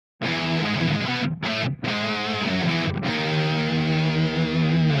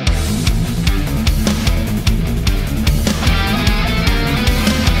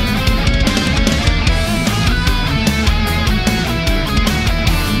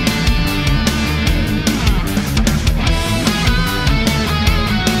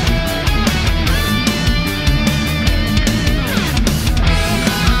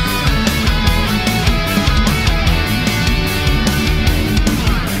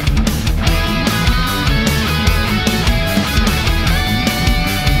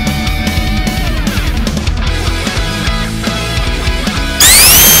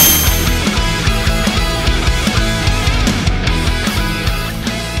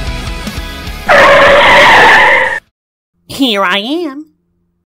Here I am.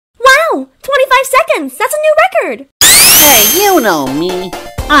 Wow! 25 seconds! That's a new record! Hey, you know me.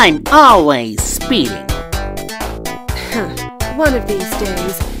 I'm always speeding. One of these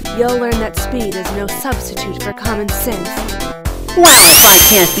days, you'll learn that speed is no substitute for common sense. Well, if I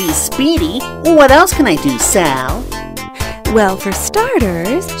can't be speedy, what else can I do, Sal? Well, for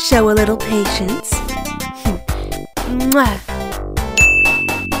starters, show a little patience. Mwah.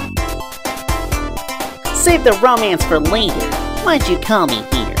 Save the romance for later. Why'd you call me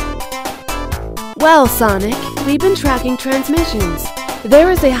here? Well, Sonic, we've been tracking transmissions. There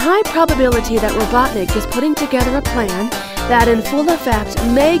is a high probability that Robotnik is putting together a plan that in full effect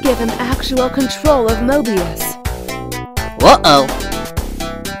may give him actual control of Mobius. Uh-oh.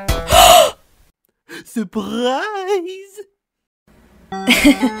 Surprise!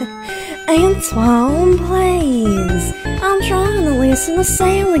 Antoine, please. I'm trying to listen to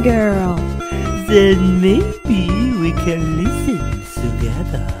Sally Girl. Then maybe we can listen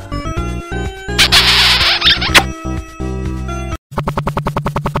together.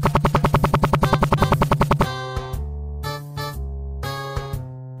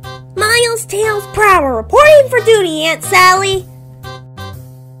 Miles Tails Prower reporting for duty, Aunt Sally.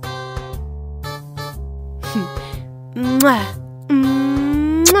 Mwah.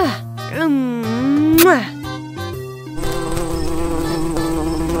 Mwah. Mwah.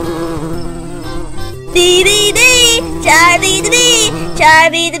 Dee-dee-dee, Charmy-dee-dee,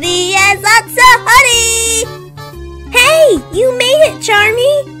 Charmy-dee-dee has lots of honey! Hey, you made it,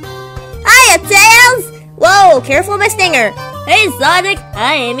 Charmy! Hiya, Tails! Whoa, careful of my stinger! Hey, Sonic!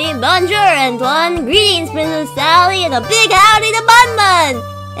 Hi, Amy, bonjour, Antoine! Greetings, Princess Sally, and a big howdy to Bun Bun!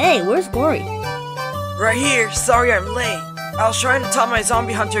 Hey, where's Cory? Right here, sorry I'm late. I was trying to top my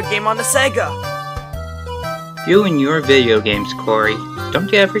Zombie Hunter game on the Sega. You and your video games, Cory.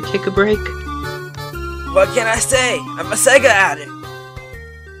 Don't you ever take a break? What can I say? I'm a Sega addict.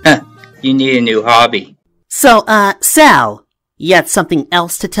 You need a new hobby. So, Sal, you had something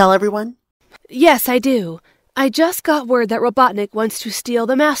else to tell everyone? Yes, I do. I just got word that Robotnik wants to steal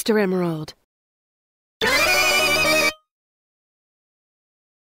the Master Emerald.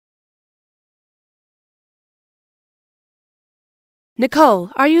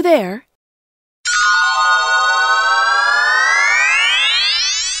 Nicole, are you there?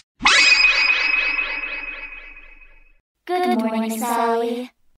 Good morning,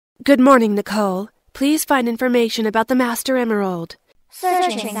 Sally. Good morning, Nicole. Please find information about the Master Emerald.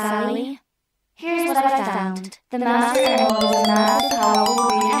 Searching, Sally. Here's what I found. The Master Emerald is a massive, powerful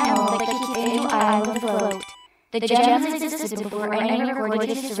green emerald that keeps Angel Island afloat. The gem has existed before any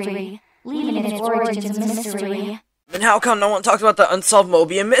recorded history, leaving its origins a mystery. Then how come no one talked about the unsolved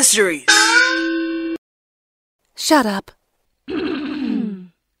Mobian mysteries? Shut up. As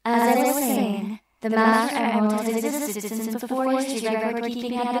I was saying, the Master Emerald has existed since before history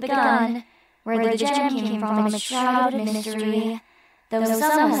record-keeping had begun. Where the gem came from is shrouded mystery, though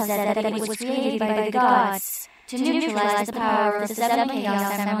some have said that it was created by the gods to neutralize the power of the 7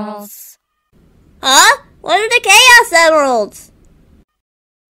 Chaos Emeralds. Huh? What are the Chaos Emeralds?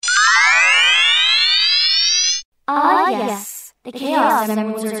 Ah, yes. The Chaos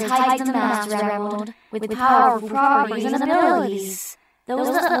Emeralds are tied to the Master Emerald with powerful properties and abilities. Those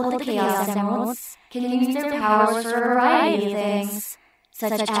that hold the Chaos Emeralds can use their powers for a variety of things,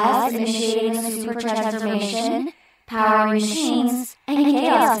 such as initiating a super transformation, powering machines, and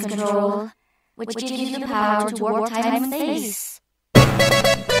chaos control, which gives you the power to warp time and space.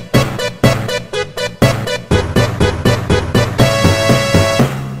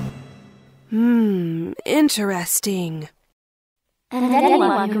 Interesting. And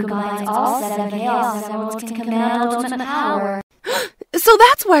anyone who combines all 7 Chaos Emeralds can command ultimate power. So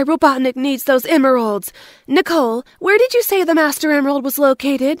that's why Robotnik needs those emeralds. Nicole, where did you say the Master Emerald was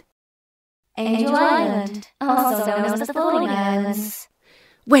located? Angel Island, also known as the Floating Islands.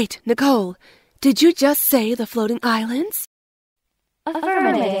 Wait, Nicole, did you just say the Floating Islands?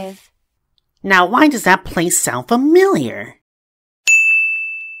 Affirmative. Now, why does that place sound familiar?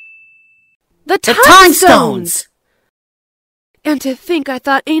 The Time Stones! And to think I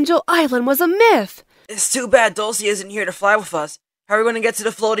thought Angel Island was a myth! It's too bad Dulcie isn't here to fly with us. How are we going to get to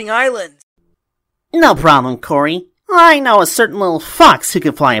the floating island? No problem, Cory. I know a certain little fox who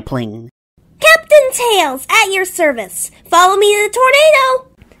can fly a plane. Captain Tails, at your service. Follow me to the tornado.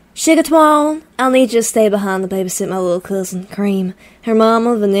 Sugar-Twan, I'll need you to stay behind to babysit my little cousin, Cream. Her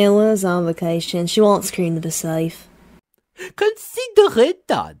mama, Vanilla, is on vacation. She wants Cream to be safe. Consider it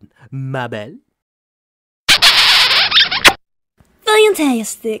done, ma belle.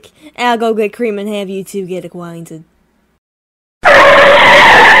 Fantastic. I'll go get Cream and have you two get acquainted.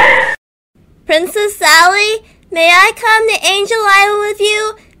 Princess Sally, May I come to Angel Island with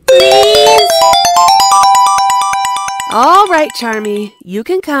you, please? All right, Charmy, you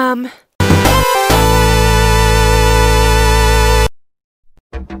can come.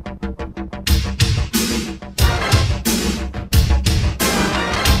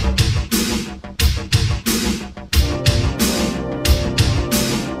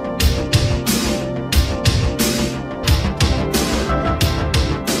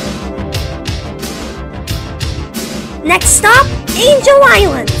 Next stop, Angel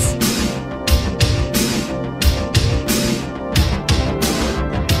Islands.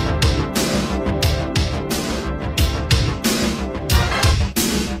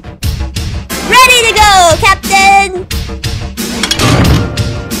 Ready to go, Captain!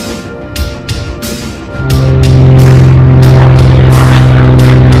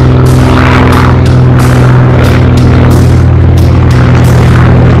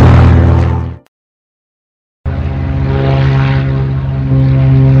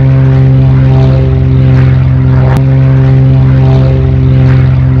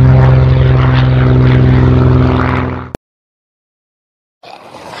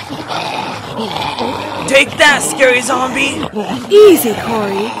 Take that, scary zombie! Easy,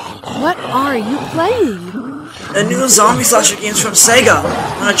 Corey. What are you playing? The new zombie slasher games from Sega.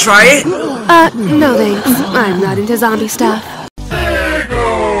 Wanna try it? No thanks. I'm not into zombie stuff.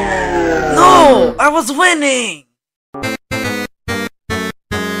 No! I was winning!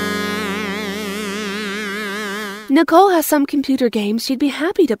 Nicole has some computer games she'd be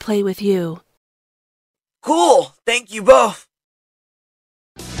happy to play with you. Cool! Thank you both!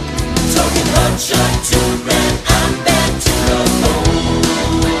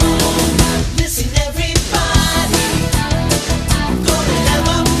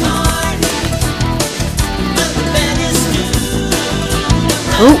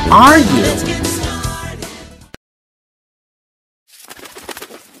 Who are you?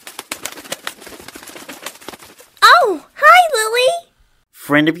 Oh, hi, Lily!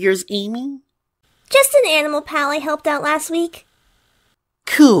 Friend of yours, Amy? Just an animal pal I helped out last week.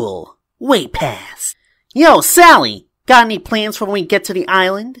 Cool. Way past. Yo, Sally! Got any plans for when we get to the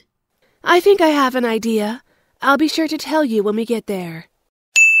island? I think I have an idea. I'll be sure to tell you when we get there.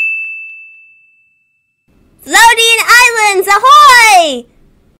 Floating Islands, ahoy!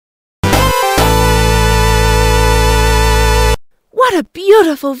 What a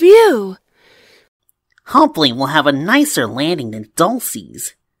beautiful view! Hopefully we'll have a nicer landing than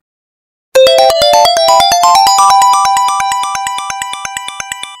Dulcie's.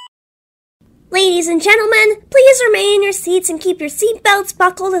 Ladies and gentlemen, please remain in your seats and keep your seatbelts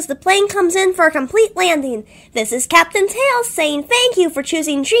buckled as the plane comes in for a complete landing. This is Captain Tails saying thank you for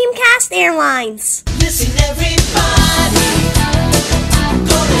choosing Dreamcast Airlines. Listen everybody,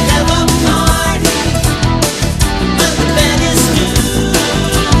 gonna have a party. When the band is due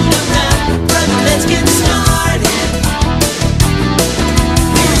to rap, but let's get started.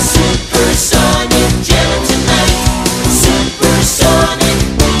 We're supersonic jam tonight. Supersonic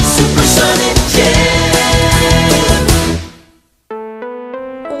jam.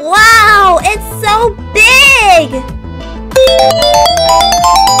 Wow, it's so big!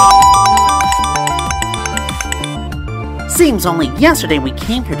 Seems only yesterday we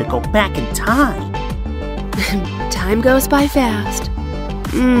came here to go back in time. Time goes by fast.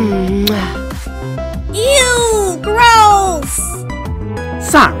 Ew, gross!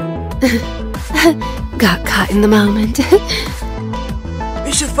 Sorry. Got caught in the moment.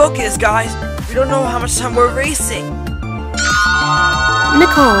 We should focus, guys. We don't know how much time we're racing.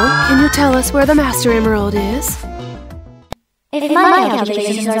 Nicole, can you tell us where the Master Emerald is? If my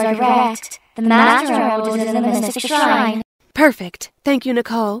calculations are correct, the Master Emerald is in the Mystic Shrine. Perfect. Thank you,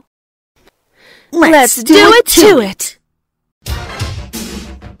 Nicole. Let's do it to it!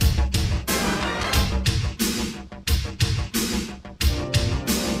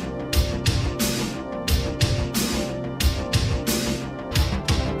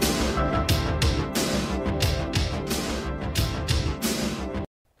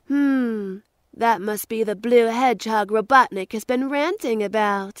 That must be the blue hedgehog Robotnik has been ranting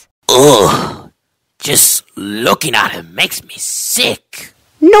about. Ugh. Just looking at him makes me sick.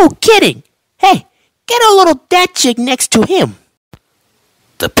 No kidding. Hey, get a little dead chick next to him.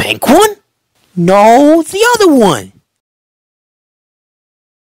 The pink one? No, the other one.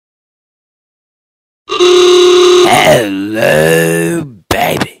 Hello,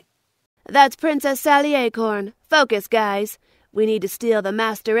 baby. That's Princess Sally Acorn. Focus, guys. We need to steal the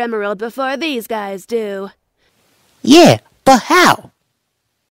Master Emerald before these guys do. Yeah, but how?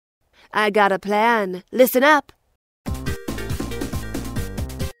 I got a plan. Listen up.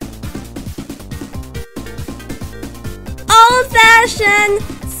 caution,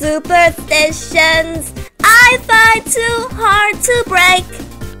 superstitions I find too hard to break.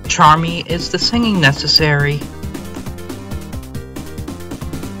 Charmy, is the singing necessary?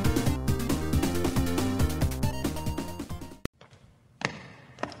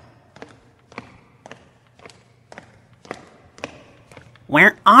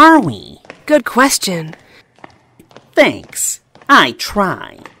 Where are we? Good question. Thanks. I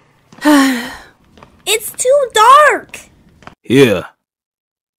try. It's too dark. Here,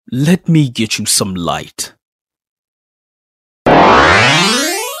 let me get you some light.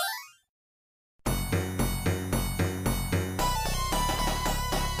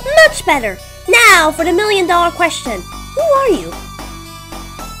 Much better. Now for the $1,000,000 question. Who are you?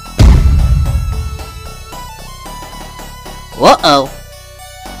 Uh-oh.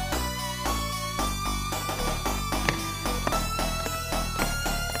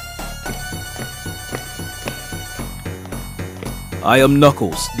 I am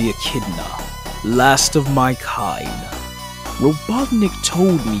Knuckles, the Echidna, last of my kind. Robotnik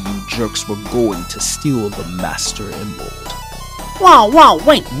told me you jerks were going to steal the Master Emerald. Wow,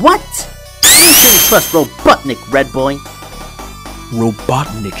 wait, what? You can trust Robotnik, Red Boy.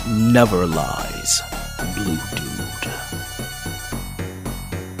 Robotnik never lies, Blue Dude.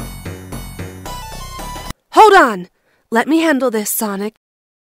 Hold on! Let me handle this, Sonic.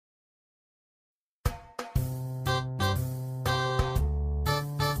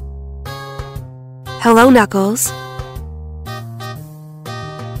 Hello, Knuckles.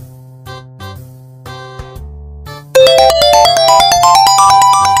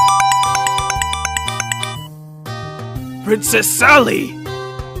 Princess Sally!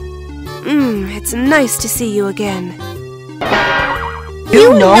 It's nice to see you again.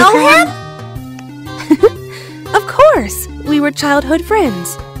 You know him? Of course! We were childhood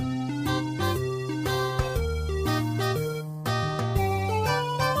friends.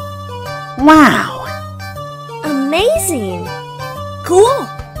 Wow. Amazing. Cool.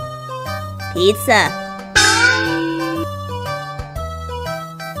 Pizza.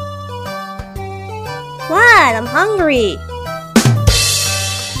 What? I'm hungry.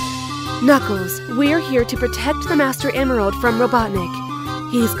 Knuckles, we're here to protect the Master Emerald from Robotnik.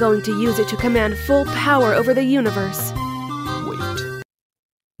 He's going to use it to command full power over the universe. Wait.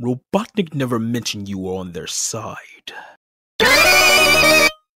 Robotnik never mentioned you were on their side.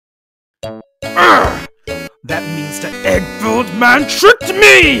 That means the egg-filled man tricked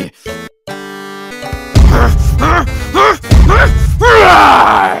me!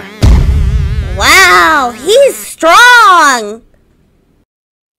 Wow, he's strong.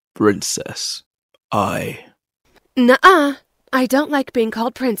 Princess, Nuh-uh. I don't like being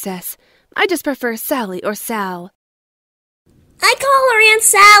called Princess. I just prefer Sally or Sal. I call her Aunt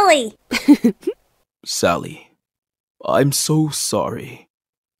Sally. Sally, I'm so sorry.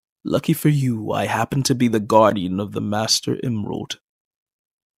 Lucky for you, I happen to be the guardian of the Master Emerald.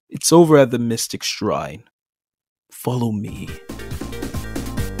 It's over at the Mystic Shrine. Follow me.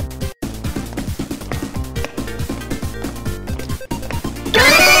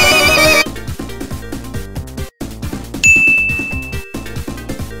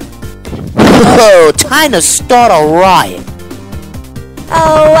 Whoa, time to start a riot.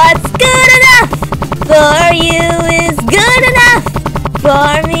 Oh, what's good enough for you is good enough.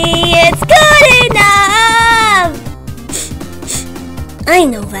 For me, it's good enough. I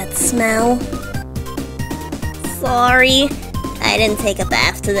know that smell. Sorry, I didn't take a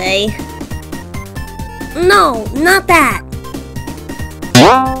bath today. No, not that.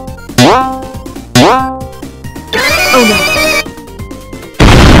 Oh no.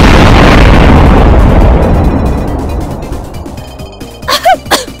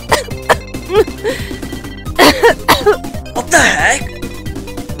 What the heck?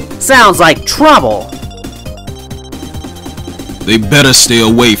 Sounds like trouble. They better stay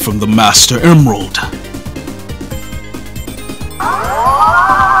away from the Master Emerald.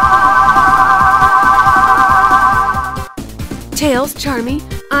 Tails, Charmy,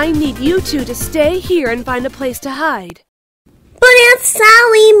 I need you two to stay here and find a place to hide. But Aunt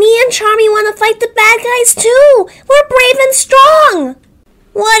Sally, me and Charmy want to fight the bad guys too. We're brave and strong.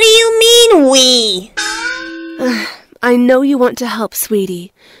 What do you mean, we? I know you want to help,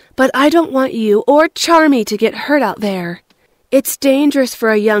 sweetie, but I don't want you or Charmy to get hurt out there. It's dangerous for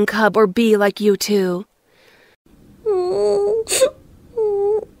a young cub or bee like you two.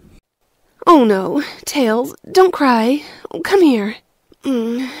 Oh no, Tails, don't cry. Come here.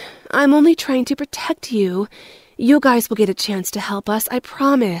 I'm only trying to protect you. You guys will get a chance to help us, I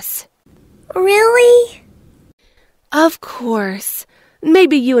promise. Really? Of course.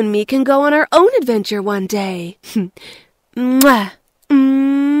 Maybe you and me can go on our own adventure one day. Mwah.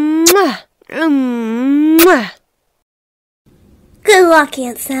 Mwah. Mwah. Good luck,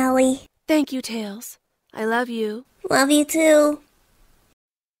 Aunt Sally. Thank you, Tails. I love you. Love you too.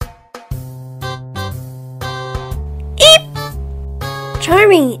 Eep!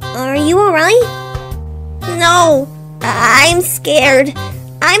 Charmy, are you alright? No, I'm scared.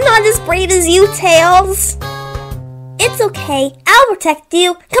 I'm not as brave as you, Tails. It's okay. I'll protect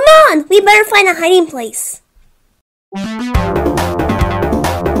you. Come on, we better find a hiding place.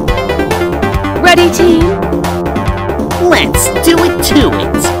 Ready, team? Let's do it to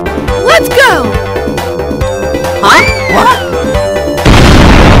it. Let's go! Huh? What?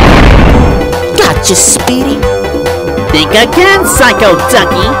 Gotcha, Speedy. Think again, Psycho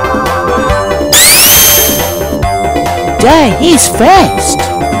Ducky. Dang, he's fast.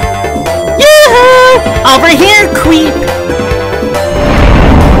 Yoo-hoo! Over here, creep.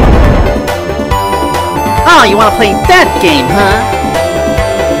 Oh, you wanna play that game, huh?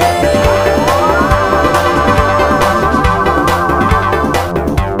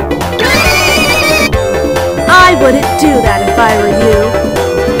 I wouldn't do that if I were you.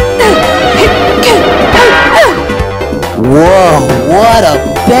 Whoa, what a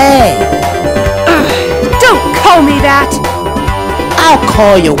bang! Don't call me that! I'll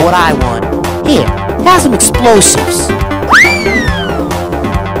call you what I want. Here, have some explosives.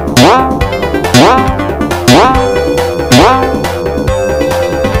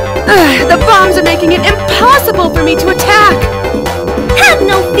 The bombs are making it impossible for me to attack! Have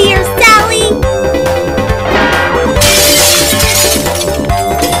no fear, Sally!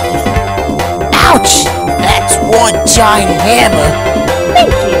 Ouch! That's one giant hammer.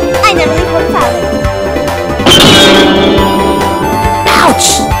 Thank you. I never leave home without it. Ouch!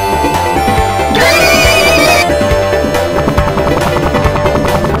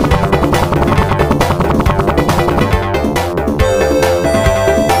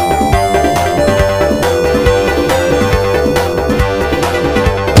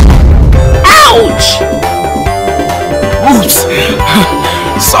 Oops!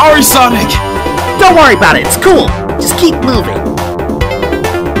 Sorry, Sonic! Don't worry about it, it's cool. Just keep moving.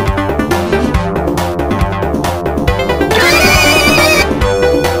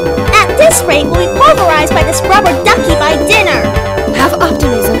 At this rate, we'll be pulverized by this rubber ducky by dinner. Have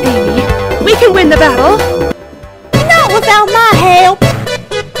optimism, Amy. We can win the battle. Not without my help.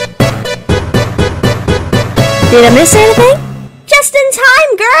 Did I miss anything? Just in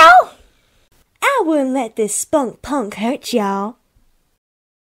time, girl! I wouldn't let this spunk punk hurt y'all.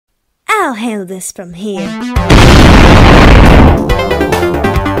 I'll handle this from here.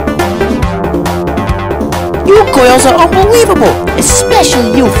 You girls are unbelievable,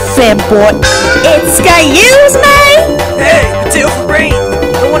 especially you, fanboy. Excuse me? Hey, potato for brain!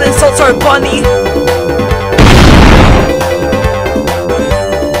 No one insults our Bunnie!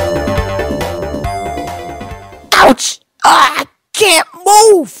 Ouch! I can't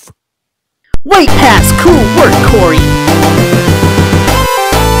move! Way past cool work, Corey.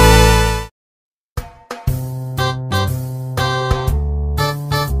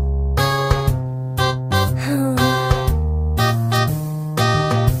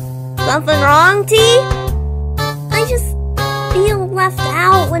 Something wrong, T? I just feel left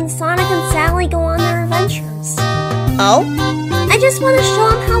out when Sonic and Sally go on their adventures. Oh? I just want to show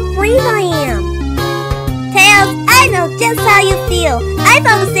them how brave I am. Tails, I know just how you feel. I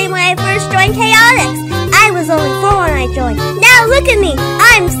felt the same way I first joined Chaotix. I was only 4 when I joined. Now look at me.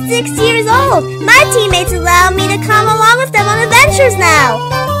 I'm 6 years old. My teammates allow me to come along with them on adventures now.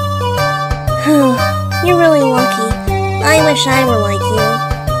 You're really lucky. I wish I were like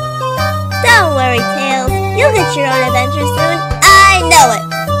you. Don't worry, Tails. You'll get your own adventure soon. I know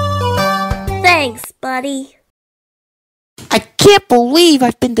it. Thanks, buddy. I can't believe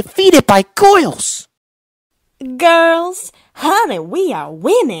I've been defeated by Goyles. Girls, honey, we are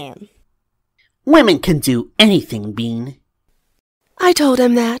winning. Women can do anything, Bean. I told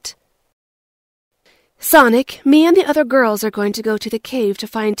him that. Sonic, me and the other girls are going to go to the cave to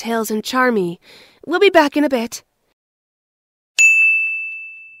find Tails and Charmy. We'll be back in a bit.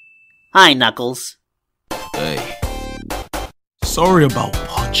 Hi, Knuckles. Hey. Sorry about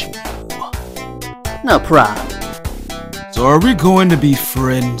punching you. No problem. So are we going to be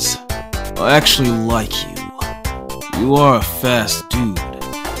friends? I actually like you. You are a fast dude.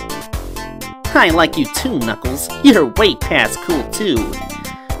 I like you too, Knuckles. You're way past cool, too.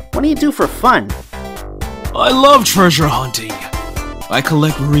 What do you do for fun? I love treasure hunting. I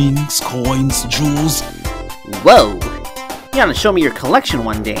collect rings, coins, jewels. Whoa! You gotta show me your collection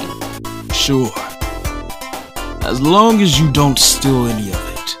one day. Sure. As long as you don't steal any of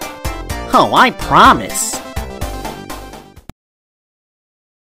it. Oh, I promise.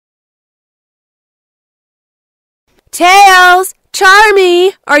 Tails!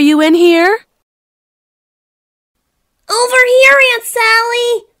 Charmy! Are you in here? Over here, Aunt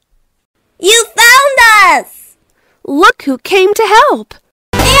Sally! You found us! Look who came to help!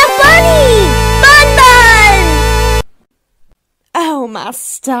 Aunt Bunnie! Bun! Oh, my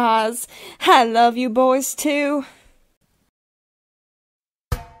stars. I love you boys, too.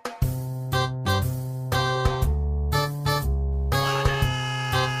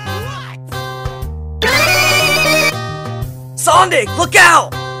 Sonic, look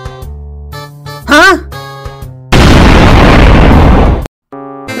out! Huh?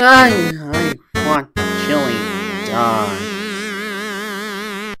 I want chili dog.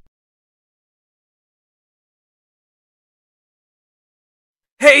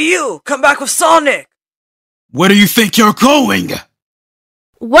 Hey you, come back with Sonic! Where do you think you're going?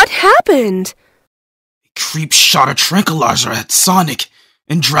 What happened? Creep shot a tranquilizer at Sonic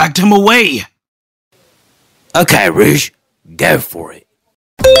and dragged him away. Okay, Rouge, go for it.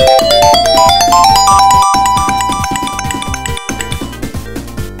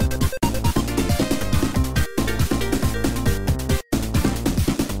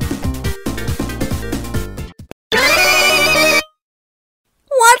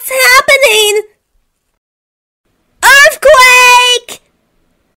 What's happening? Earthquake!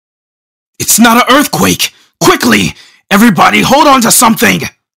 It's not an earthquake! Quickly! Everybody hold on to something!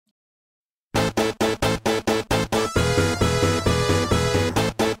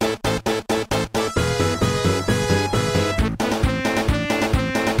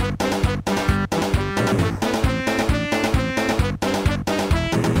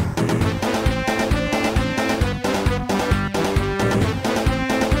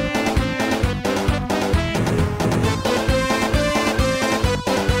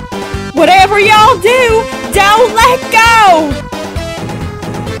 Whatever y'all do, don't let go!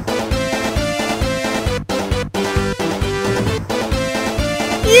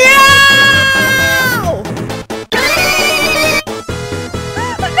 Yo!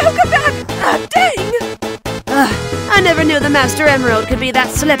 No, come back! Dang! I never knew the Master Emerald could be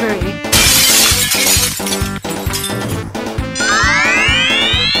that slippery.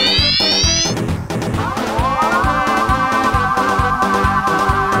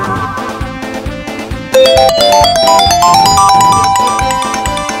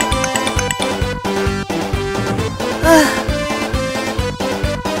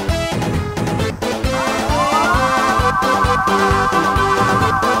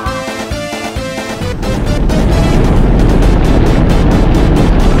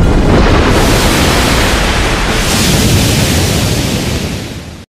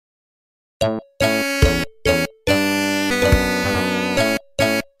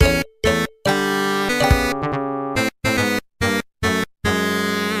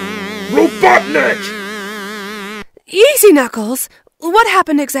 Robotnik! Easy, Knuckles. What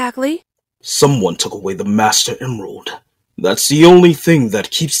happened exactly? Someone took away the Master Emerald. That's the only thing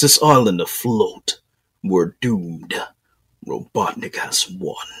that keeps this island afloat. We're doomed. Robotnik has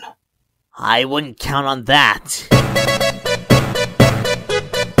won. I wouldn't count on that.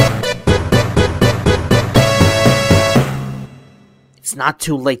 It's not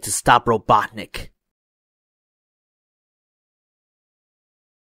too late to stop Robotnik.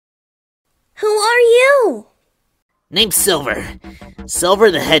 Who are you? Name's Silver. Silver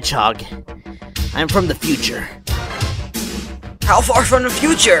the Hedgehog. I'm from the future. How far from the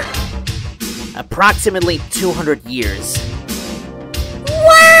future? Approximately 200 years.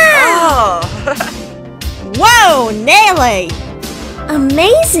 Wow! Oh! Whoa, Nelly!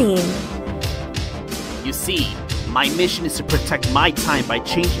 Amazing! You see, my mission is to protect my time by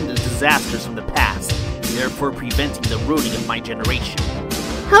changing the disasters from the past, therefore preventing the ruining of my generation.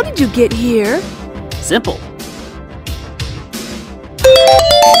 How did you get here? Simple.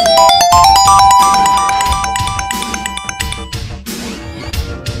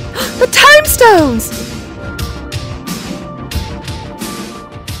 The Time Stones!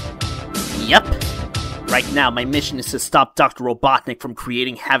 Yep. Right now, my mission is to stop Dr. Robotnik from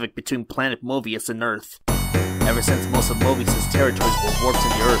creating havoc between planet Mobius and Earth. Ever since most of Mobius' territories were warped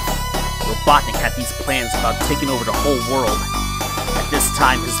into Earth, Robotnik had these plans about taking over the whole world. At this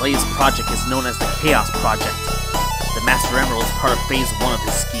time, his latest project is known as the Chaos Project. The Master Emerald is part of Phase 1 of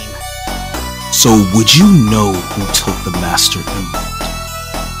his scheme. So would you know who took the Master Emerald?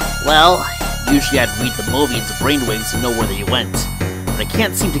 Well, usually I'd read the Mobians' brainwaves to know where they went, but I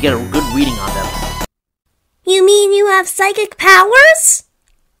can't seem to get a good reading on them. You mean you have psychic powers?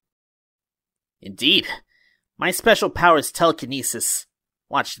 Indeed. My special power is telekinesis.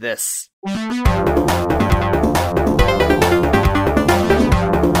 Watch this.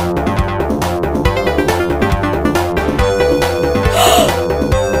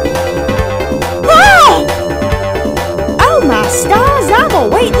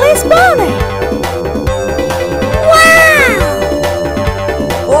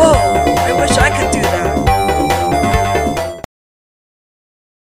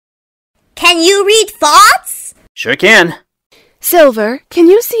 Sure can. Silver, can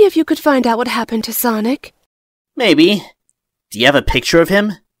you see if you could find out what happened to Sonic? Maybe. Do you have a picture of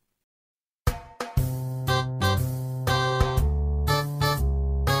him?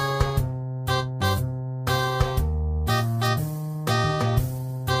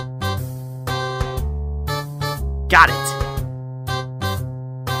 Got it.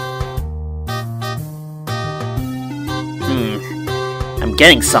 I'm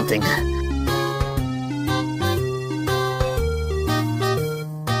getting something.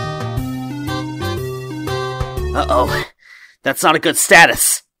 Uh-oh. That's not a good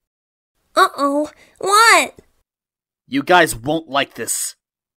status. Uh-oh. What? You guys won't like this.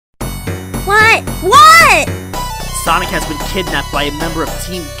 What? What? Sonic has been kidnapped by a member of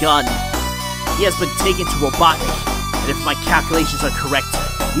Team Gun. He has been taken to Robotnik, and if my calculations are correct,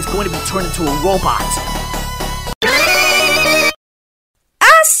 he's going to be turned into a robot.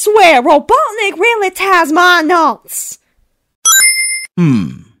 I swear, Robotnik really ties my knots.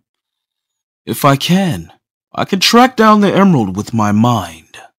 If I can track down the emerald with my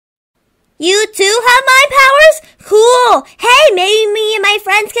mind. You too have mind powers? Cool! Hey, maybe me and my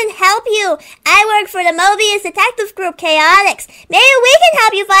friends can help you. I work for the Mobius detective group Chaotic. Maybe we can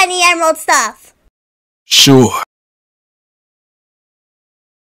help you find the emerald stuff. Sure.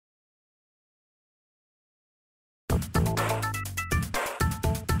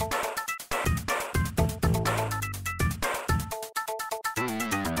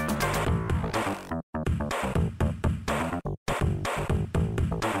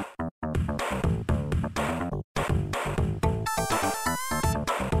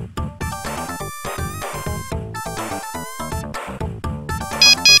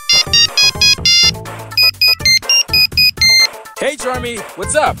 Hey, Charmy,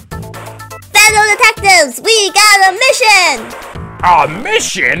 what's up? Fellow detectives, we got a mission! A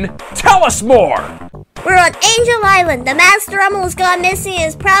mission? Tell us more! We're on Angel Island. The Master Emerald's gone missing and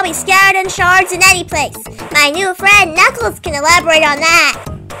is probably scattered in shards in any place. My new friend Knuckles can elaborate on that.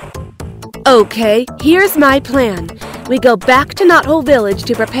 Okay, here's my plan. We go back to Knothole Village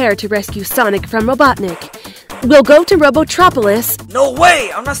to prepare to rescue Sonic from Robotnik. We'll go to Robotropolis. No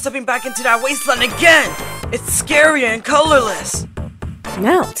way! I'm not stepping back into that wasteland again! It's scary and colorless!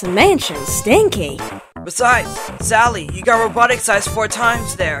 No, it's a mansion. Stinky. Besides, Sally, you got robotic size 4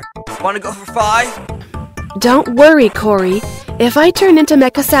 times there. Wanna go for 5? Don't worry, Corey. If I turn into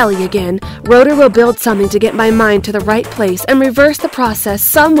Mecha Sally again, Rotor will build something to get my mind to the right place and reverse the process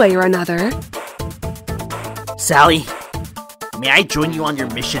some way or another. Sally, may I join you on your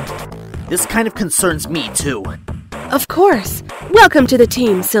mission? This kind of concerns me, too. Of course. Welcome to the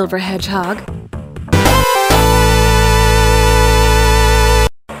team, Silver Hedgehog.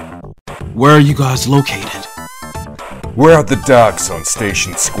 Where are you guys located? We're at the docks on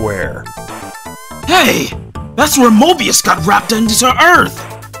Station Square. Hey! That's where Mobius got wrapped into Earth!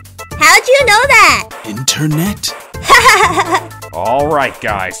 How'd you know that? Internet? Alright,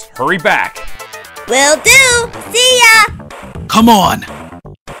 guys, hurry back. Will do! See ya! Come on!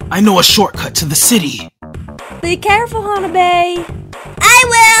 I know a shortcut to the city. Be careful, Honeybay. I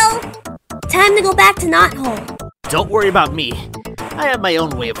will! Time to go back to Knothole. Don't worry about me. I have my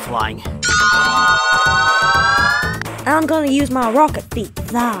own way of flying. I'm gonna use my rocket feet to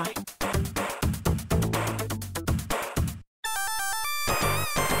fly.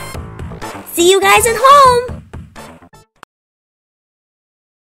 See you guys at home!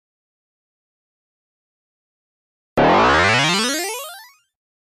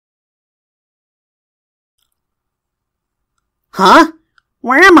 Huh?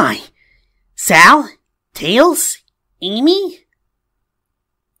 Where am I? Sal? Tails? Amy?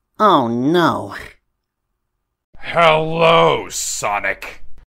 Oh no. Hello, Sonic.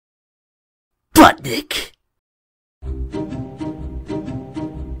 Butnik!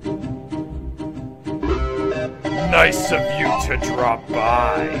 Nice of you to drop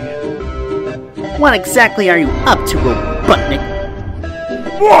by. What exactly are you up to, Robotnik?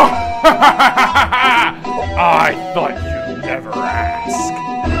 I thought you'd never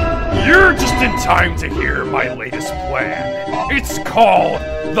ask. You're just in time to hear my latest plan. It's called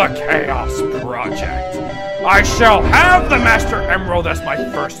the Chaos Project. I shall have the Master Emerald as my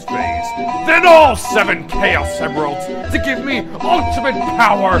first phase, then all 7 Chaos Emeralds to give me ultimate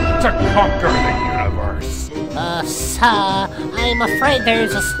power to conquer the universe. Sir, I'm afraid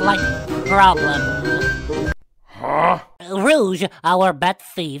there's a slight problem. Huh? Rouge, our bat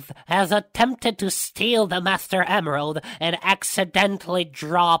thief, has attempted to steal the Master Emerald and accidentally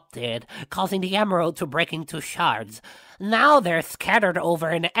dropped it, causing the emerald to break into shards. Now they're scattered over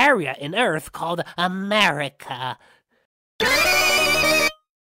an area in Earth called America.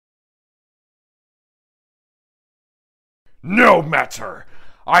 No matter.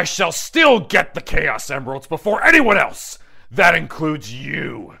 I shall still get the Chaos Emeralds before anyone else. That includes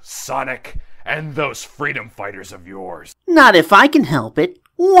you, Sonic, and those freedom fighters of yours. Not if I can help it.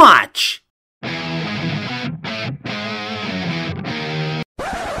 Watch!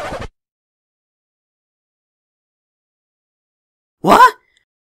 What?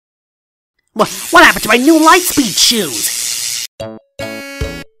 What happened to my new Lightspeed shoes?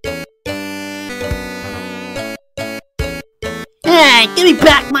 Hey, give me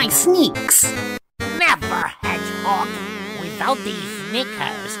back my sneaks! Never, Hedgehog. Without these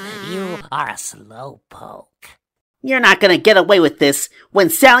sneakers, you are a slowpoke. You're not gonna get away with this. When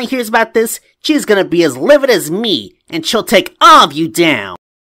Sally hears about this, she's gonna be as livid as me, and she'll take all of you down.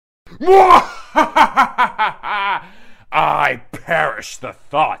 I perish the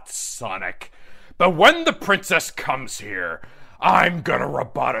thought, Sonic. But when the princess comes here, I'm gonna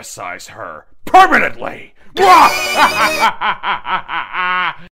roboticize her permanently.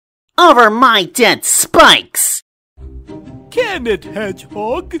 Over my dead spikes! Can it,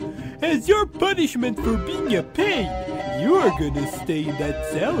 Hedgehog? As your punishment for being a pain, you're gonna stay in that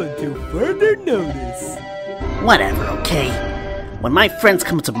cell until further notice. Whatever, okay? When my friends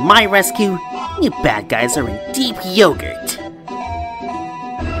come to my rescue, you bad guys are in deep yogurt.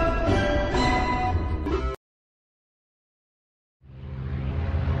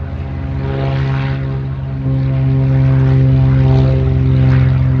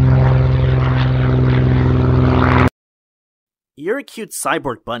 You're a cute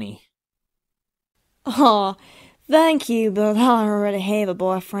cyborg bunny. Aw, thank you, but I already have a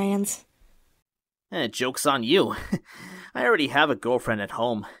boyfriend. Joke's on you. I already have a girlfriend at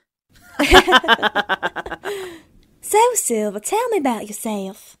home. So, Silver, tell me about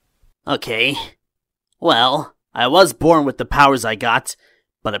yourself. Okay. Well, I was born with the powers I got,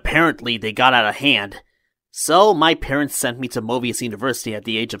 but apparently they got out of hand. So my parents sent me to Mobius University at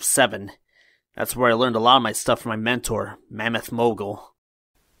the age of 7. That's where I learned a lot of my stuff from my mentor, Mammoth Mogul.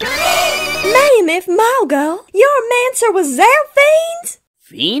 Mammoth Mogul? Your mentor was their fiend?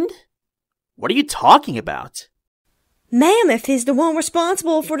 Fiend? What are you talking about? Mammoth is the one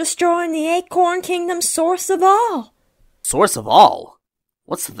responsible for destroying the Acorn Kingdom's source of all. Source of all?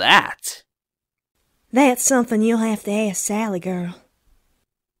 What's that? That's something you'll have to ask Sally, girl.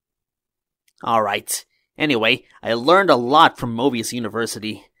 Alright. Anyway, I learned a lot from Mobius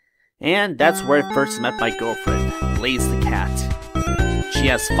University. And that's where I first met my girlfriend, Blaze the cat. She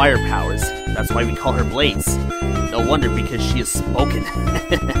has fire powers, that's why we call her Blaze. No wonder, because she is smoking.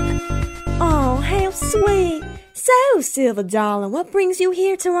 Oh, how sweet. So, Silver darling, what brings you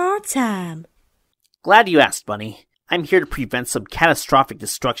here to our time? Glad you asked, Bunny. I'm here to prevent some catastrophic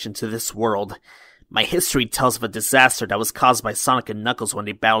destruction to this world. My history tells of a disaster that was caused by Sonic and Knuckles when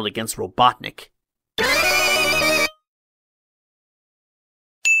they battled against Robotnik.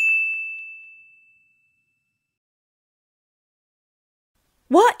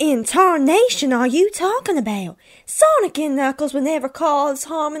 What in tarnation are you talking about? Sonic and Knuckles would never cause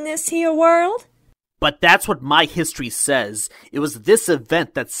harm in this here world. But that's what my history says. It was this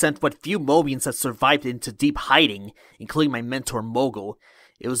event that sent what few Mobians had survived into deep hiding, including my mentor Mogul.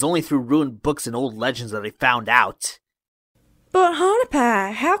 It was only through ruined books and old legends that I found out. But Honey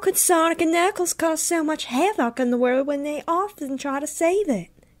Pie, how could Sonic and Knuckles cause so much havoc in the world when they often try to save it?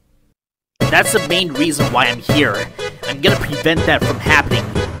 That's the main reason why I'm here. I'm gonna prevent that from happening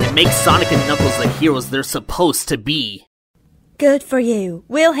and make Sonic and Knuckles the heroes they're supposed to be. Good for you.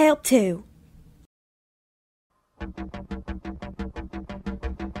 We'll help too.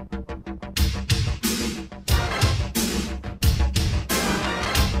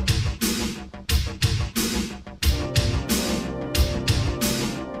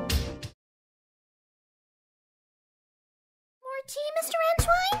 More tea, Mr.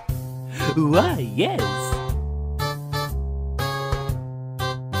 Antoine? Why, yes.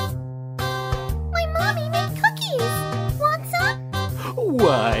 My mommy made cookies. Want some?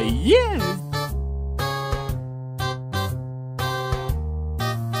 Why, yes.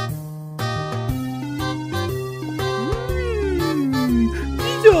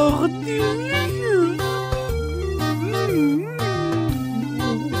 These are delicious.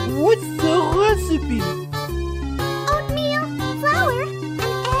 What's the recipe? Oatmeal, flour, an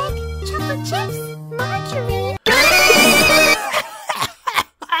egg, chocolate chips, margarine.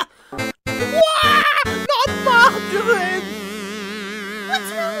 Not margarine! What's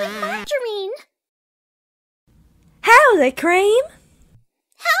wrong with margarine? Howdy, Cream.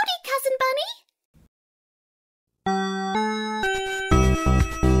 Howdy, Cousin Bunny.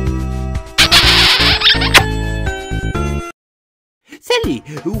 Sally,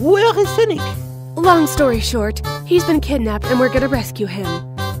 where is Sonic? Long story short, he's been kidnapped and we're gonna rescue him.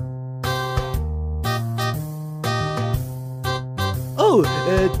 Oh,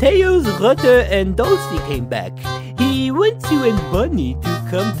 Tails, Rotor, and Dulcie came back. He wants you and Bunnie to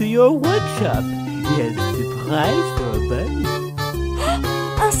come to your workshop. He has a surprise for Bunnie.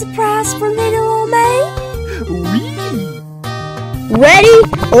 A surprise for little old me? Wee! Ready?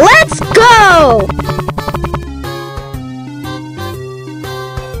 Let's go!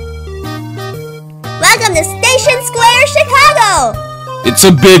 Welcome to Station Square, Chicago! It's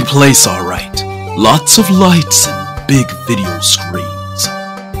a big place, alright. Lots of lights and big video screens.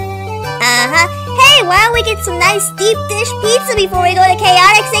 Uh-huh. Hey, why don't we get some nice deep dish pizza before we go to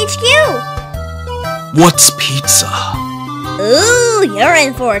Chaotic.'s HQ? What's pizza? Ooh, you're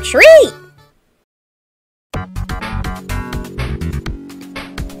in for a treat!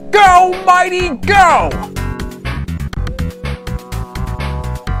 Go, mighty, go!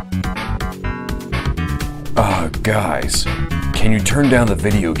 Guys, can you turn down the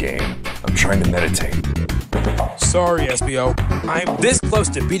video game? I'm trying to meditate. Sorry, Espio. I'm this close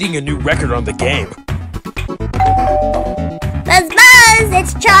to beating a new record on the game. Buzz buzz,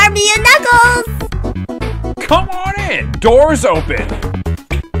 it's Charmy and Knuckles! Come on in, doors open!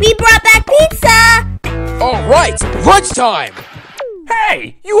 We brought back pizza! Alright, lunchtime!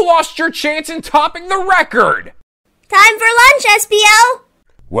 Hey, you lost your chance in topping the record! Time for lunch, Espio!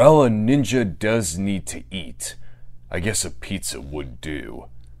 Well, a ninja does need to eat. I guess a pizza would do.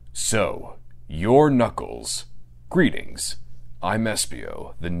 So, you're Knuckles. Greetings. I'm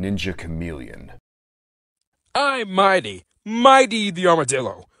Espio, the ninja chameleon. I'm Mighty the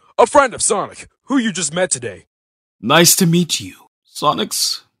Armadillo, a friend of Sonic, who you just met today. Nice to meet you.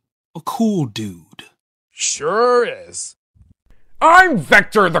 Sonic's a cool dude. Sure is. I'm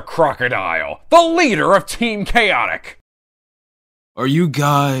Vector the Crocodile, the leader of Team Chaotic. Are you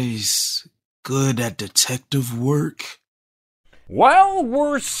guys good at detective work? Well,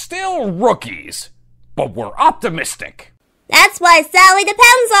 we're still rookies, but we're optimistic. That's why Sally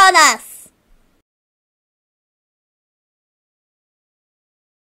depends on us!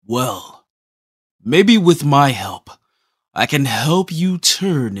 Well, maybe with my help, I can help you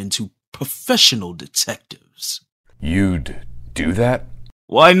turn into professional detectives. You'd do that?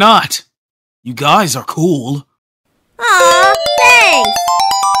 Why not? You guys are cool. Aw, thanks!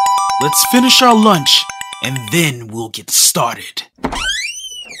 Let's finish our lunch, and then we'll get started.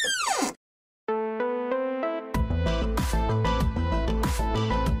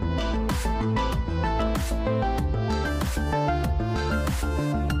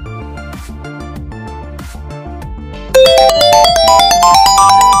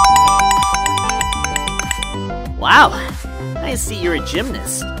 Wow, I see you're a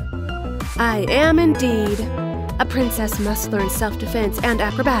gymnast. I am indeed. A princess must learn self-defense and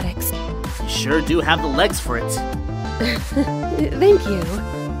acrobatics. You sure do have the legs for it. Thank you.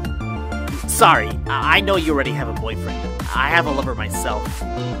 Sorry, I know you already have a boyfriend. I have a lover myself.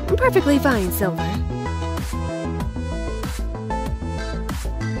 Perfectly fine, Silver.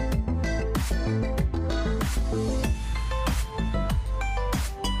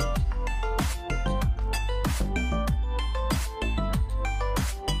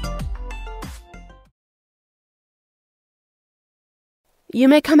 You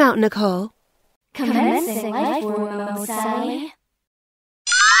may come out, Nicole. Commencing life form mode, Sally.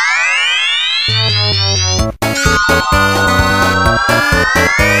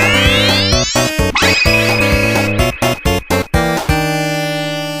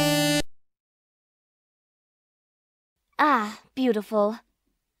 Ah, beautiful.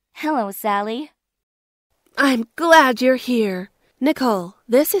 Hello, Sally. I'm glad you're here. Nicole,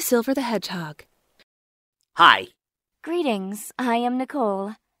 this is Silver the Hedgehog. Hi. Greetings, I am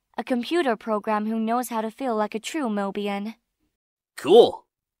Nicole, a computer program who knows how to feel like a true Mobian. Cool.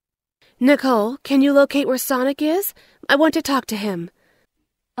 Nicole, can you locate where Sonic is? I want to talk to him.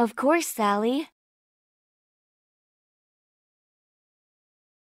 Of course, Sally.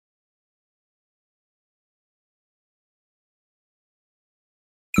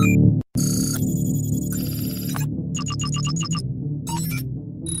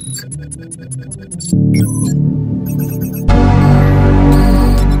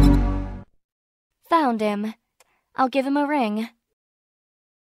 Found him. I'll give him a ring.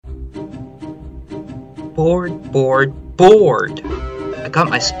 Bored. I got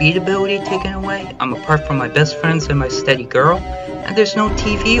my speed ability taken away, I'm apart from my best friends and my steady girl, and there's no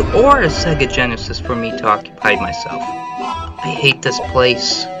TV or a Sega Genesis for me to occupy myself. I hate this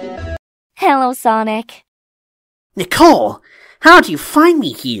place. Hello, Sonic. Nicole, how'd you find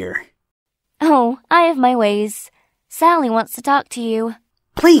me here? Oh, I have my ways. Sally wants to talk to you.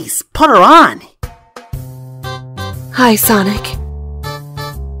 Please, put her on. Hi, Sonic.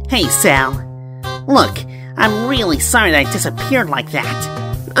 Hey, Sal. Look, I'm really sorry that I disappeared like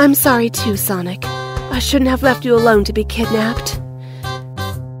that. I'm sorry too, Sonic. I shouldn't have left you alone to be kidnapped.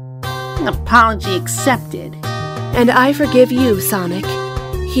 Apology accepted. And I forgive you, Sonic.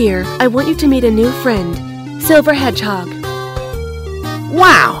 Here, I want you to meet a new friend, Silver Hedgehog.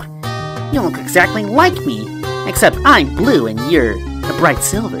 Wow! You look exactly like me, except I'm blue and you're a bright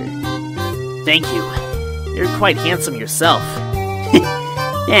silver. Thank you. You're quite handsome yourself.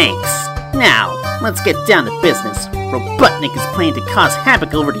 Thanks. Now, let's get down to business. Robotnik is planning to cause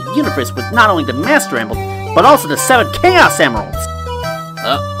havoc over the universe with not only the Master Emerald, but also the 7 Chaos Emeralds.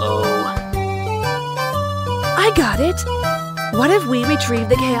 Uh-oh. I got it. What if we retrieve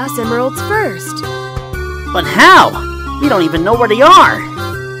the Chaos Emeralds first? But how? We don't even know where they are.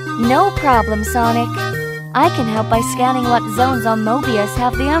 No problem, Sonic. I can help by scanning what zones on Mobius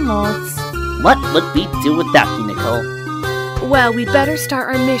have the emeralds. What would we do without you, Nicole? Well, we'd better start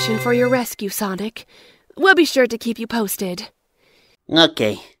our mission for your rescue, Sonic. We'll be sure to keep you posted.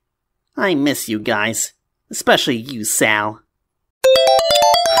 Okay. I miss you guys. Especially you, Sal.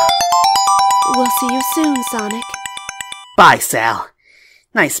 We'll see you soon, Sonic. Bye, Sal.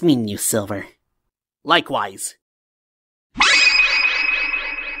 Nice meeting you, Silver. Likewise.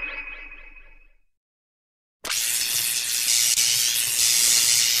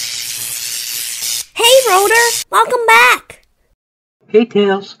 Hey, Rotor! Welcome back! Hey,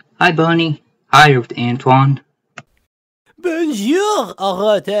 Tails. Hi, Bunnie. Hi, Antoine. Bonjour,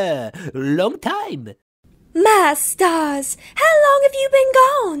 Rotor. Long time. My stars! How long have you been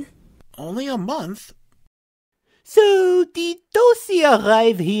gone? Only a month. So, did Dulcie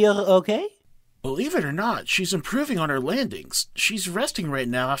arrive here okay? Believe it or not, she's improving on her landings. She's resting right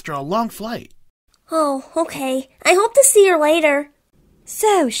now after a long flight. Oh, okay. I hope to see her later.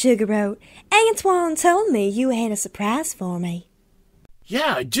 So, Sugarboat, Antoine told me you had a surprise for me.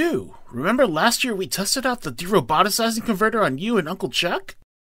 Yeah, I do. Remember last year we tested out the deroboticizing converter on you and Uncle Chuck?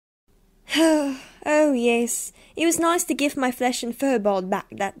 Oh, yes. It was nice to give my flesh and fur ball back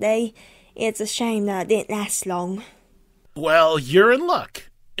that day. It's a shame that it didn't last long. Well, you're in luck.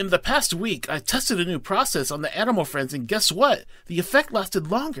 In the past week, I tested a new process on the animal friends, and guess what? The effect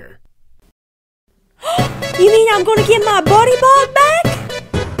lasted longer. You mean I'm gonna get my body ball back?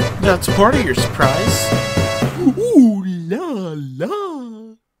 That's part of your surprise. Ooh la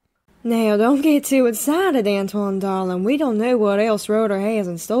la. Now, don't get too excited, Antoine, darling. We don't know what else Rotor has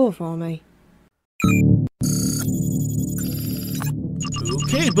in store for me.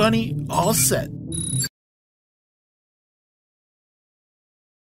 Okay, Bunnie, all set.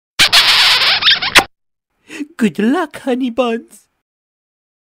 Good luck, honey buns.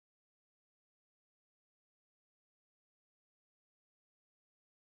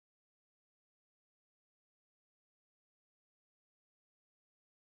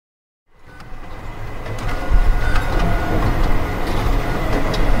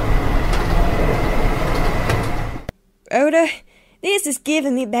 Rotor, this is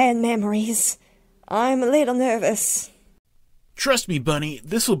giving me bad memories. I'm a little nervous. Trust me, Bunnie,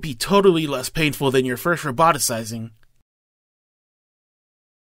 this will be totally less painful than your first roboticizing.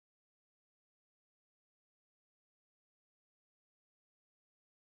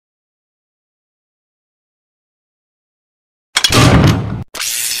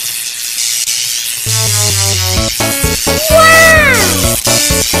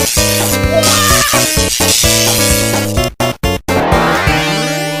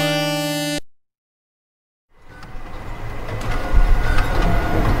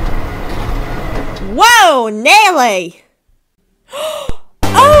 Whoa, Nelly!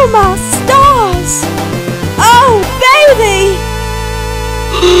 Oh, my stars! Oh, baby!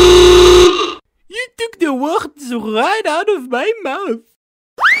 You took the words right out of my mouth.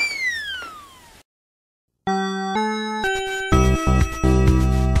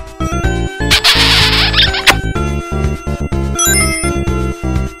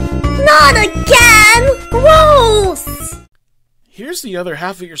 Not again! Gross! Here's the other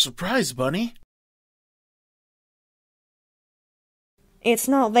half of your surprise, Bunnie. It's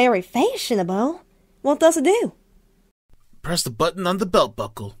not very fashionable. What does it do? Press the button on the belt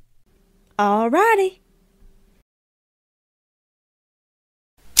buckle. Alrighty.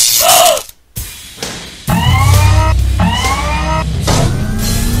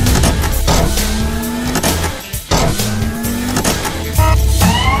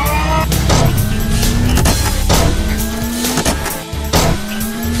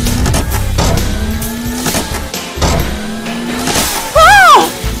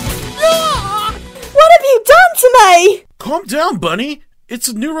 Calm down, Bunnie.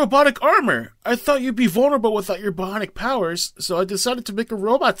 It's new robotic armor. I thought you'd be vulnerable without your bionic powers, so I decided to make a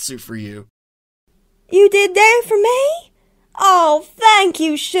robot suit for you. You did that for me? Oh, thank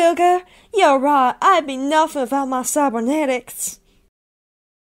you, Sugar. You're right, I'd be nothing without my cybernetics.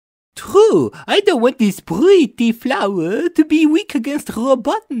 True, I don't want this pretty flower to be weak against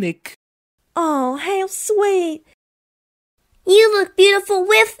Robotnik. Oh, how sweet. You look beautiful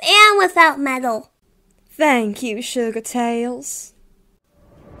with and without metal. Thank you, Sugar Tails.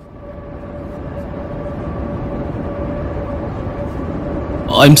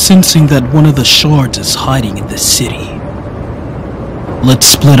 I'm sensing that one of the shards is hiding in the city. Let's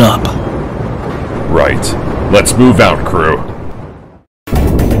split up. Right. Let's move out, crew.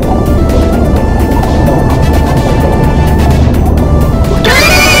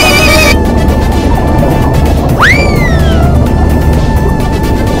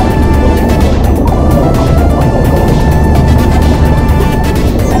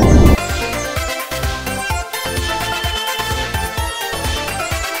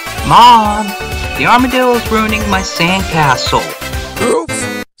 Mom, the armadillo's ruining my sandcastle.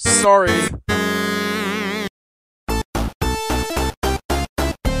 Oops, sorry.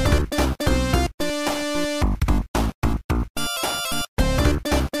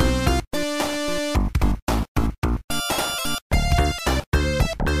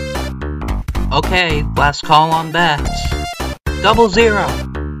 Okay, last call on bets. 00.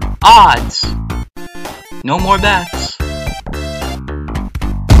 Odds. No more bets.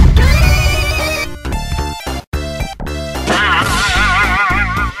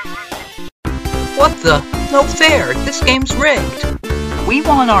 What the? No fair, this game's rigged. We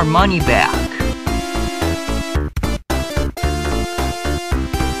want our money back.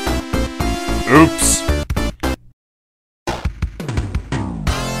 Oops.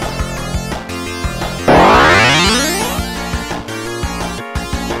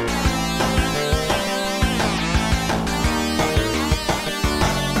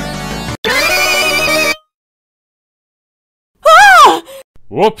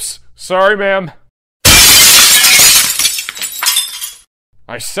 Whoops. Sorry, ma'am.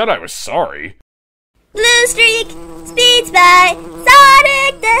 I said I was sorry. Blue streak, speed spy,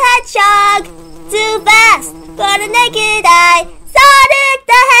 Sonic the Hedgehog. Too fast for the naked eye, Sonic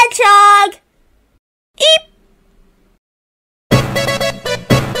the Hedgehog. Eep.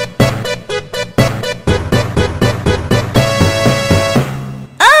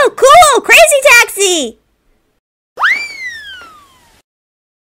 Oh, cool! Crazy taxi!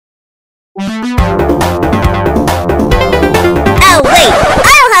 Oh, wait!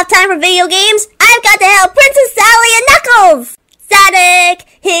 I don't have time for video games! I've got to help Princess Sally and Knuckles! Sonic!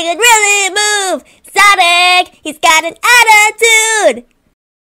 He can really move! Sonic! He's got an attitude!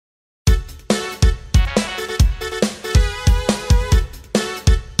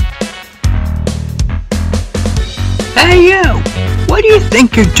 Hey you! What do you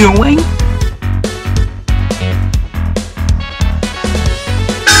think you're doing?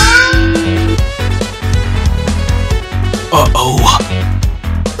 Uh-oh.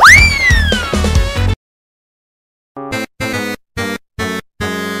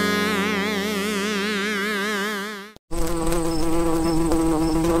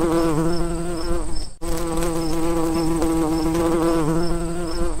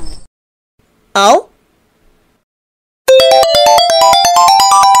 Oh?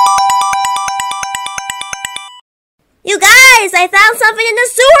 You guys, I found something in the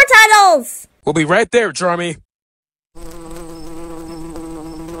sewer tunnels! We'll be right there, Charmy.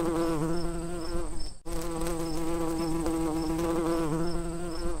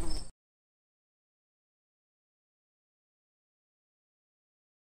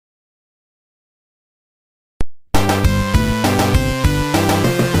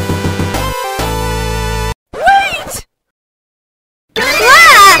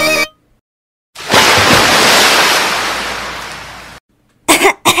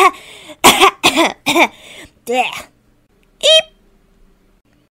 Eep!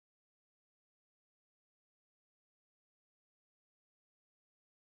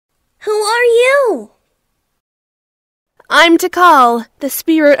 Who are you? I'm Tikal, the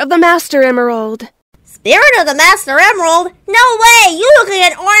spirit of the Master Emerald. Spirit of the Master Emerald? No way! You look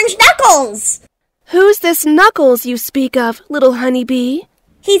like an orange Knuckles! Who's this Knuckles you speak of, little honeybee?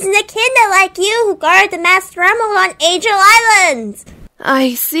 He's an Echidna like you who guarded the Master Emerald on Angel Island!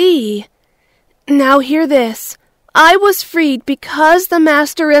 I see. Now hear this. I was freed because the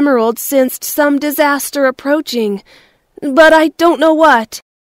Master Emerald sensed some disaster approaching, but I don't know what.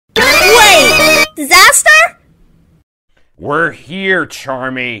 Wait! Disaster? We're here,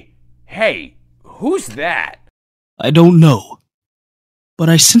 Charmy. Hey, who's that? I don't know. but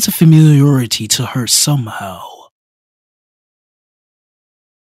I sense a familiarity to her somehow.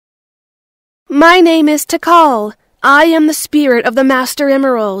 My name is Tikal. I am the spirit of the Master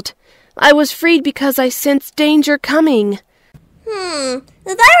Emerald. I was freed because I sensed danger coming. If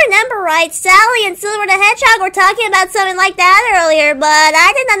I remember right, Sally and Silver the Hedgehog were talking about something like that earlier, but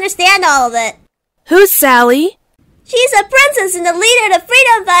I didn't understand all of it. Who's Sally? She's a princess and the leader of the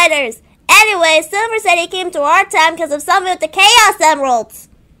Freedom Fighters. Anyway, Silver said he came to our town because of something with the Chaos Emeralds.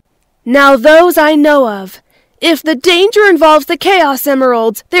 Now those I know of. If the danger involves the Chaos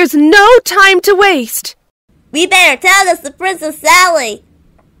Emeralds, there's no time to waste. We better tell this to Princess Sally.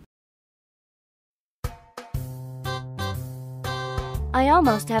 I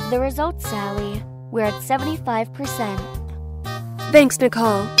almost have the results, Sally. We're at 75%. Thanks,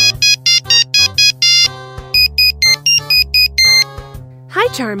 Nicole. Hi,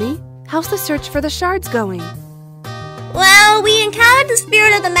 Charmy. How's the search for the shards going? Well, we encountered the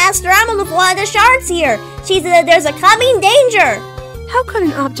spirit of the Master Emerald with one of the shards here. She said that there's a coming danger. How could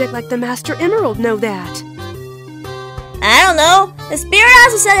an object like the Master Emerald know that? I don't know. The spirit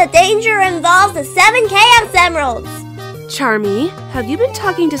also said the danger involves the 7 Chaos Emeralds. Charmy, have you been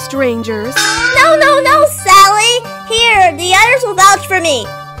talking to strangers? No, Sally. Here, the others will vouch for me.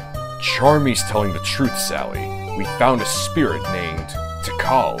 Charmy's telling the truth, Sally. We found a spirit named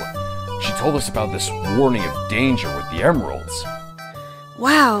Tikal. She told us about this warning of danger with the emeralds.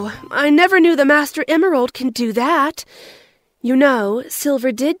 Wow, I never knew the Master Emerald can do that. You know,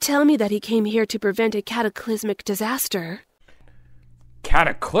 Silver did tell me that he came here to prevent a cataclysmic disaster.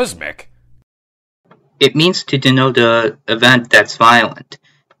 Cataclysmic? It means to denote an event that's violent,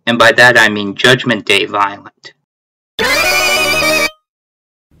 and by that I mean Judgment Day violent. Yikes!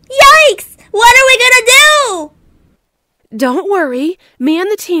 What are we gonna do? Don't worry, me and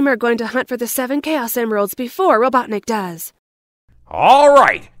the team are going to hunt for the 7 Chaos Emeralds before Robotnik does.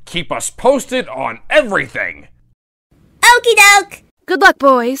 Alright, keep us posted on everything! Okie doke! Good luck,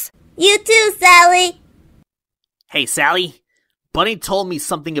 boys. You too, Sally. Hey, Sally. Bunnie told me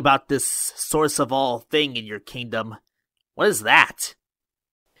something about this source of all thing in your kingdom. What is that?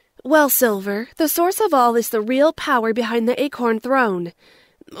 Well, Silver, the source of all is the real power behind the Acorn throne.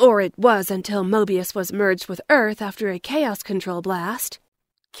 Or it was until Mobius was merged with Earth after a Chaos Control blast.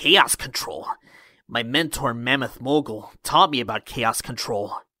 Chaos Control? My mentor, Mammoth Mogul, taught me about Chaos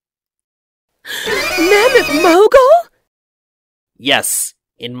Control. Mammoth Mogul? Yes.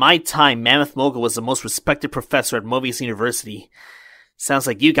 In my time, Mammoth Mogul was the most respected professor at Mobius University. Sounds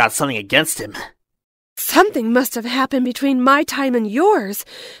like you got something against him. Something must have happened between my time and yours,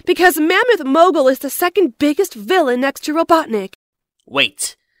 because Mammoth Mogul is the second biggest villain next to Robotnik.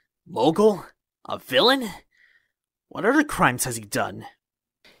 Wait, Mogul? A villain? What other crimes has he done?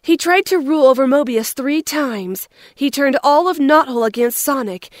 He tried to rule over Mobius 3 times. He turned all of Knothole against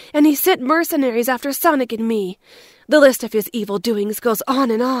Sonic, and he sent mercenaries after Sonic and me. The list of his evil doings goes on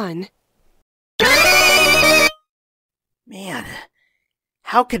and on. Man,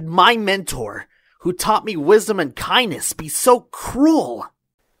 how could my mentor, who taught me wisdom and kindness, be so cruel?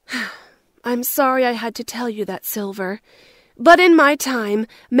 I'm sorry I had to tell you that, Silver. But in my time,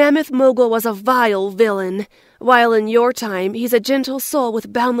 Mammoth Mogul was a vile villain, while in your time, he's a gentle soul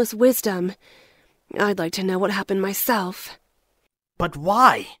with boundless wisdom. I'd like to know what happened myself. But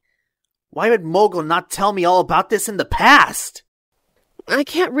why? Why would Mogul not tell me all about this in the past? I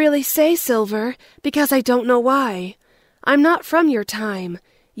can't really say, Silver, because I don't know why. I'm not from your time.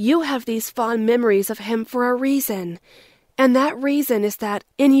 You have these fond memories of him for a reason. And that reason is that,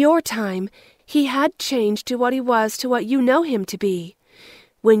 in your time, he had changed to what he was to what you know him to be.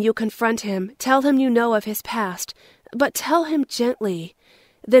 When you confront him, tell him you know of his past, but tell him gently.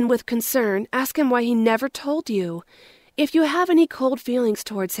 Then with concern, ask him why he never told you. If you have any cold feelings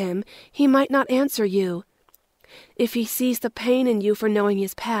towards him, he might not answer you. If he sees the pain in you for knowing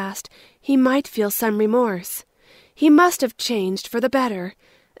his past, he might feel some remorse. He must have changed for the better.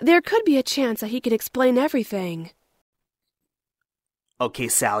 There could be a chance that he can explain everything. Okay,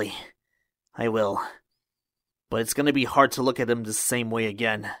 Sally. I will. But it's gonna be hard to look at him the same way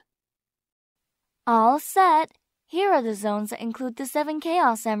again. All set. Here are the zones that include the 7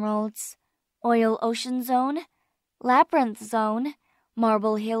 Chaos Emeralds. Oil Ocean Zone, Labyrinth Zone,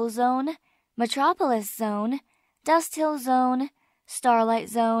 Marble Hill Zone, Metropolis Zone, Dust Hill Zone, Starlight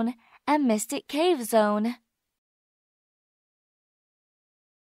Zone, and Mystic Cave Zone.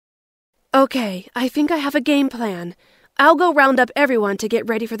 Okay, I think I have a game plan. I'll go round up everyone to get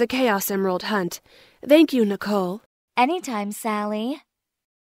ready for the Chaos Emerald hunt. Thank you, Nicole. Anytime, Sally.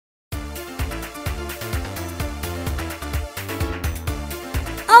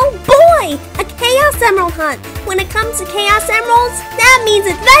 Oh boy! A Chaos Emerald Hunt. When it comes to Chaos Emeralds, that means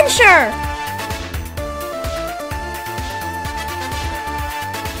adventure!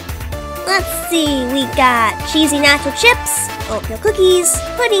 Let's see, we got cheesy nacho chips, oatmeal cookies,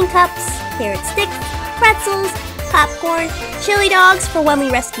 pudding cups, carrot sticks, pretzels, popcorn, chili dogs for when we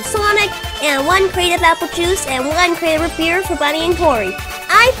rescue Sonic, and 1 crate of apple juice and 1 crate of root beer for Bunnie and Tori.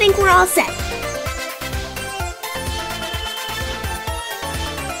 I think we're all set.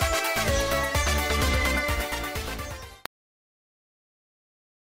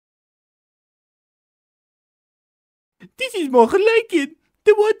 This is more like it.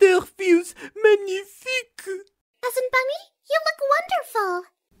 The water feels magnifique. Cousin Bunnie, you look wonderful.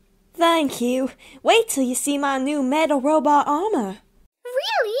 Thank you. Wait till you see my new metal robot armor.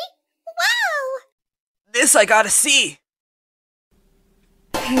 Really? Wow! This I gotta see.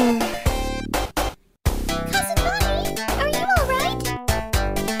 Cousin Bunnie, are you alright?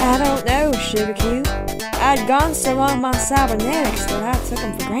 I don't know, Sugar Cube. I'd gone so long my cybernetics that I took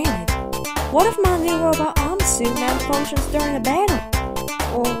them for granted. What if my new robot armor suit malfunctions during a battle?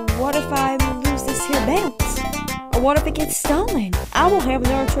 Or what if I lose this here bounce? Or what if it gets stolen? I won't have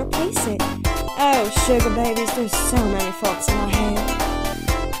nowhere to replace it. Oh, sugar babies, there's so many thoughts in my head.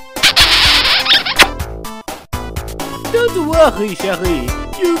 Don't worry, Cherie.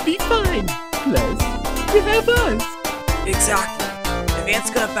 You'll be fine. Plus, you have us. Exactly. If Aunt's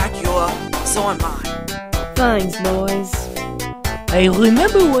gonna back you up, so am I. Thanks, boys. I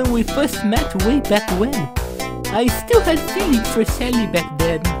remember when we first met way back when. I still had feelings for Sally back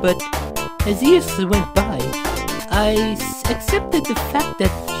then, but as years went by, I accepted the fact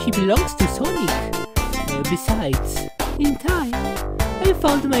that she belongs to Sonic. Besides, in time, I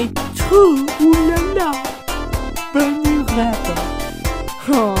found my true ooh-la-la, Bunnie rapper.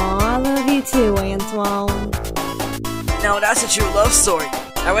 Aw, I love you too, Antoine. Now that's a true love story.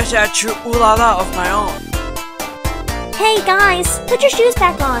 I wish I had true ooh-la-la of my own. Hey guys, put your shoes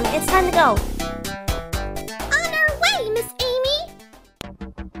back on. It's time to go. On our way, Miss Amy.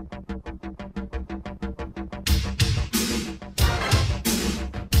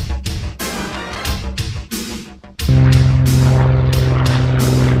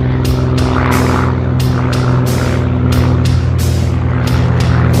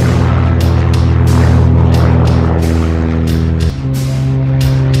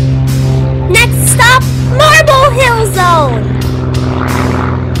 Next stop, Marble Hill Zone.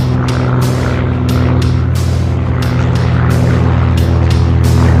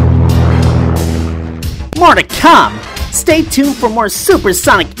 More to come! Stay tuned for more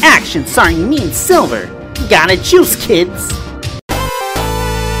supersonic action starring me and Silver. Gotta juice, kids!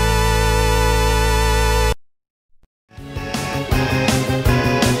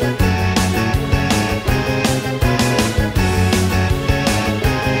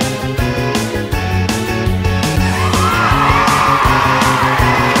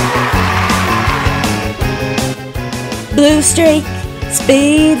 Blue streak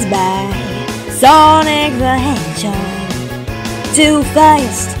speeds by Sonic the Hedgehog, too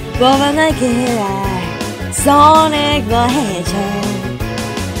fast for the naked eye. Sonic the Hedgehog,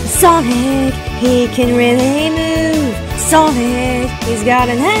 Sonic, he can really move. Sonic, he's got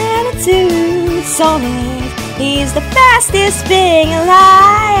an attitude. Sonic, he's the fastest thing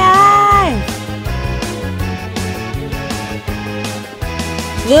alive.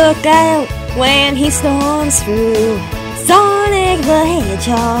 Look out when he storms through. Sonic the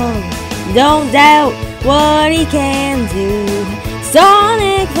Hedgehog, don't doubt what he can do.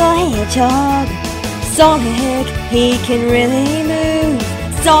 Sonic the Hedgehog, Sonic, he can really move.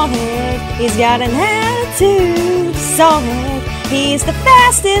 Sonic, he's got an attitude. Sonic, he's the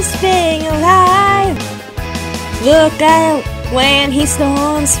fastest thing alive. Look out when he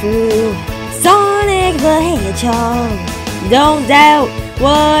storms through. Sonic the Hedgehog, don't doubt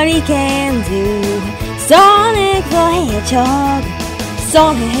what he can do. Sonic the Hedgehog,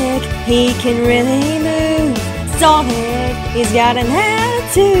 Sonic, he can really move. Sonic, he's got an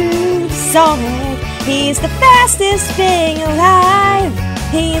attitude. Sonic, he's the fastest thing alive.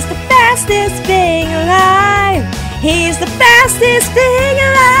 He's the fastest thing alive. He's the fastest thing